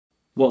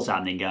What's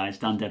happening, guys?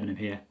 Dan Debenham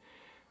here.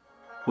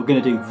 We're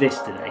going to do this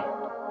today.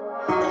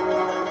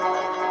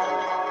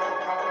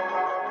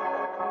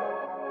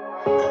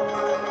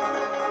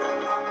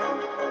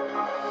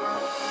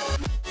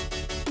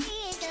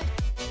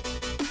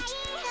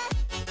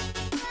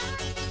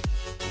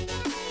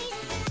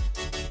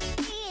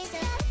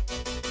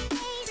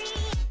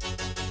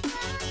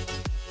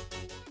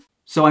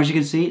 So as you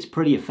can see, it's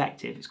pretty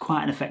effective. It's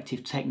quite an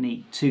effective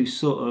technique to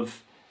sort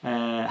of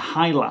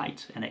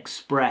highlight and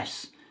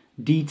express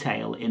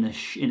detail in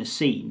a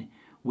scene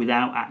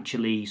without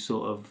actually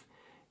sort of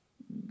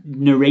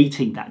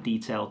narrating that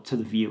detail to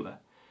the viewer.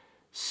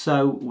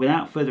 So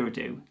without further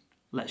ado,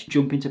 let's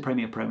jump into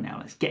Premiere Pro now.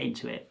 Let's get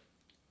into it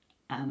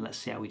and let's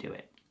see how we do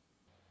it.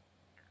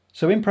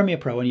 So in Premiere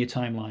Pro on your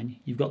timeline,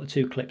 you've got the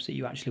two clips that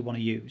you actually want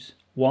to use.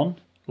 One,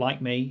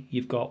 like me,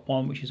 you've got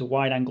one which is a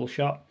wide angle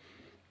shot,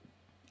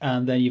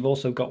 and then you've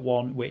also got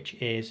one which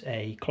is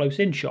a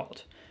close-in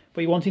shot.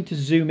 But you're wanting to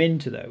zoom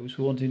into those.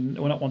 We're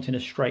not wanting a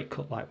straight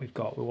cut like we've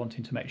got. We're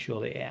wanting to make sure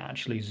that it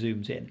actually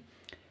zooms in.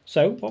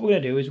 So what we're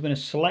going to do is we're going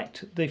to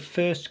select the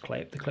first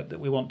clip, the clip that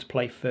we want to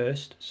play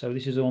first. So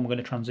this is the one we're going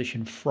to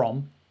transition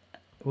from.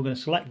 We're going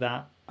to select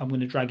that. I'm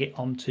going to drag it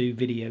onto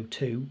video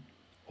 2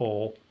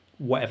 or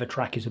whatever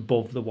track is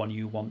above the one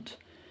you want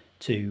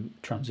to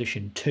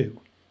transition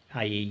to,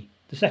 i.e.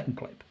 the second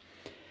clip.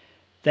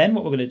 Then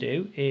what we're going to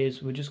do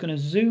is we're just going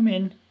to zoom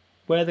in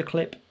where the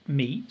clip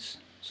meets.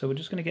 So we're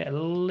just going to get a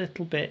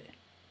little bit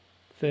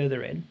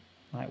further in,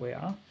 like we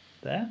are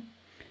there.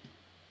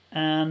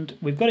 And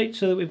we've got it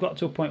so that we've got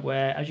to a point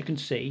where, as you can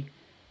see,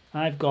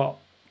 I've got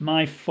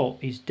my foot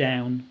is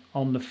down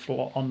on the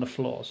floor.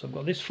 So I've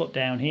got this foot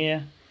down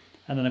here,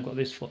 and then I've got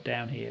this foot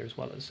down here as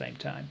well at the same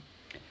time.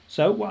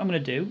 So what I'm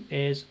going to do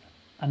is,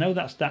 I know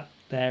that's that,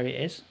 there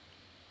it is.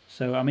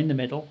 So I'm in the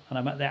middle and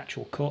I'm at the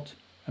actual cut.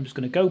 I'm just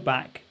going to go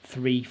back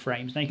 3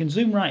 frames. Now you can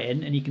zoom right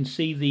in and you can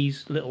see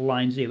these little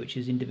lines here, which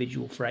is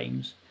individual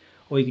frames,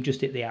 or you can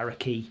just hit the arrow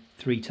key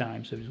 3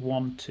 times. So it's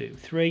 1, 2,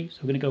 3. So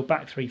we're going to go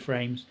back 3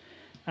 frames,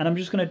 and I'm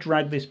just going to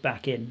drag this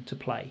back in to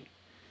play.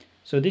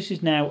 So this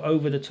is now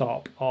over the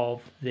top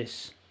of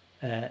this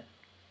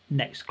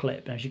next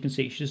clip. And as you can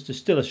see, it's just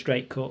still a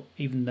straight cut,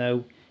 even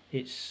though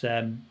it's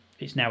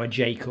now a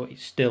J cut.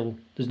 It's still,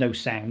 there's no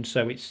sound,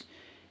 so it's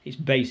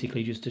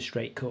basically just a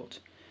straight cut.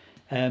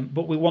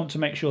 But we want to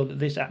make sure that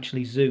this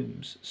actually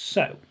zooms.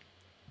 So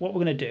what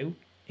we're going to do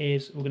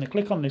is we're going to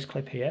click on this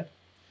clip here.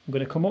 We're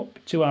going to come up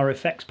to our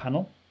effects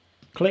panel,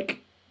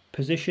 click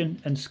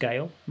position and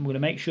scale. And we're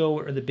going to make sure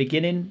we're at the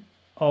beginning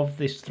of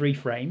this 3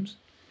 frames.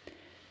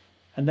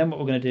 And then what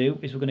we're going to do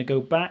is we're going to go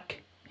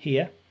back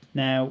here.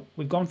 Now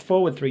we've gone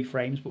forward 3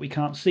 frames, but we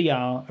can't see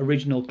our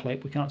original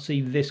clip. We can't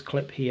see this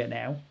clip here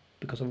now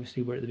because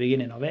obviously we're at the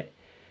beginning of it.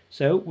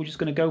 So we're just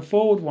going to go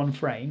forward 1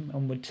 frame,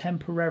 and we're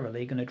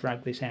temporarily going to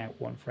drag this out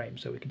 1 frame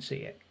so we can see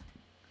it.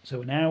 So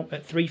we're now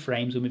at 3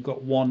 frames and we've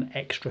got 1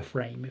 extra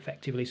frame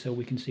effectively so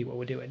we can see what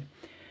we're doing.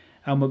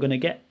 And we're going to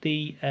get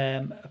the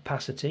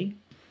opacity,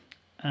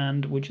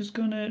 and we're just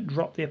going to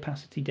drop the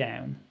opacity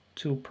down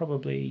to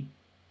probably,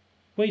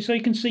 well, so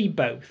you can see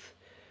both,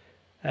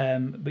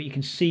 but you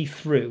can see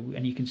through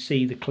and you can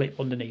see the clip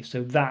underneath.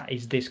 So that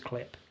is this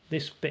clip.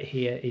 This bit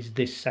here is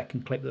this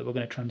second clip that we're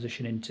going to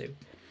transition into.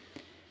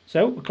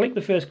 So we'll click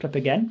the first clip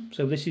again.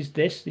 So this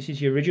is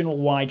your original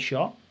wide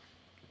shot.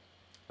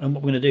 And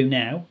what we're going to do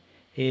now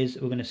is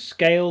we're going to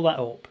scale that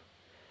up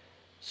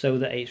so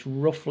that it's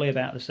roughly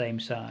about the same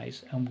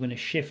size, and we're going to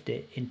shift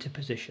it into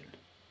position.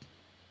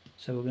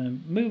 So we're going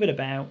to move it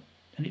about,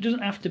 and it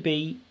doesn't have to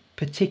be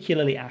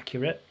particularly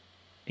accurate.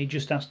 It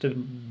just has to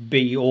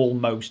be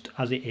almost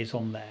as it is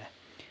on there.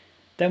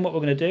 Then what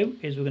we're going to do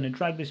is we're going to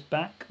drag this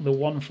back, the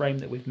 1 frame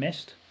that we've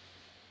missed,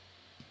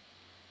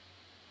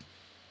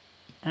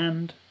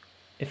 and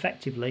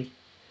effectively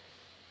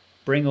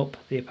bring up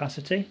the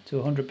opacity to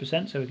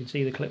 100% so we can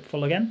see the clip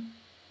full again.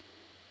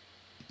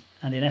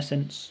 And in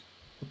essence,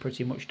 we're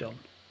pretty much done.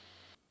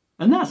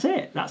 And that's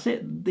it. That's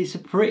it. It's a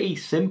pretty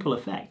simple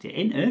effect. It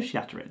ain't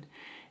earth-shattering.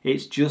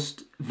 It's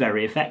just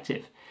very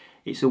effective.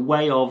 It's a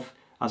way of,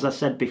 as I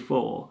said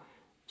before,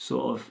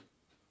 sort of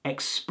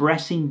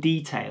expressing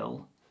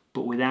detail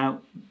but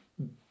without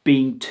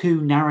being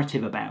too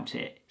narrative about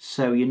it.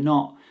 So you're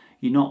not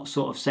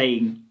sort of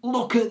saying,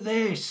 look at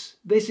this,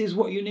 this is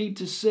what you need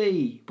to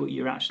see, but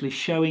you're actually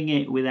showing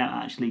it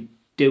without actually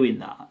doing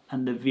that.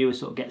 And the viewer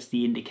sort of gets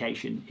the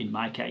indication, in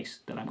my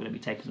case, that I'm going to be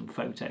taking some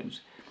photos,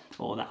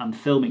 or that I'm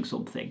filming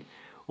something,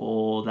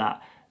 or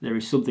that there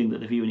is something that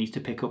the viewer needs to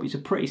pick up. It's a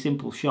pretty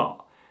simple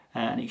shot,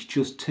 and it's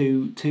just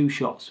two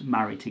shots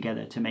married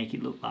together to make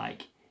it look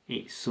like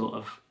it sort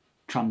of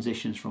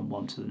transitions from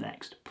one to the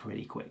next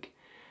pretty quick.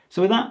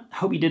 So with that,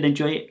 hope you did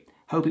enjoy it,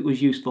 hope it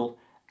was useful,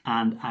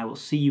 and I will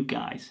see you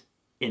guys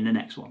in the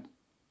next one.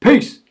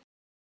 Peace!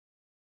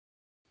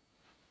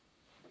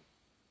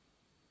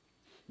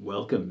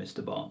 Welcome,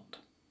 Mr. Bond.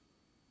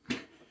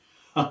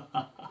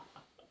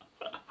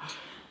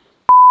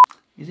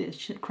 Is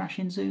it a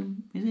crashing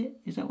zoom? Is it?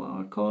 Is that what I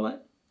would call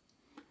it?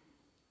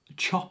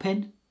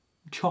 Chopping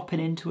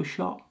into a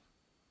shot?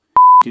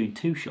 doing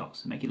 2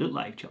 shots and make it look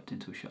like you've chopped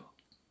into a shot.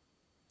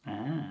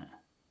 Ah.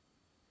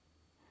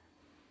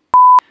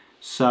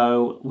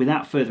 So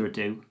without further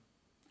ado,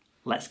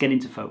 let's get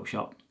into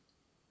Photoshop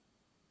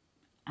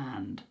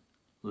and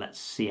let's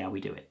see how we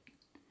do it.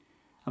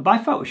 And by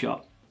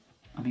Photoshop,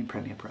 I mean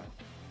Premiere Pro.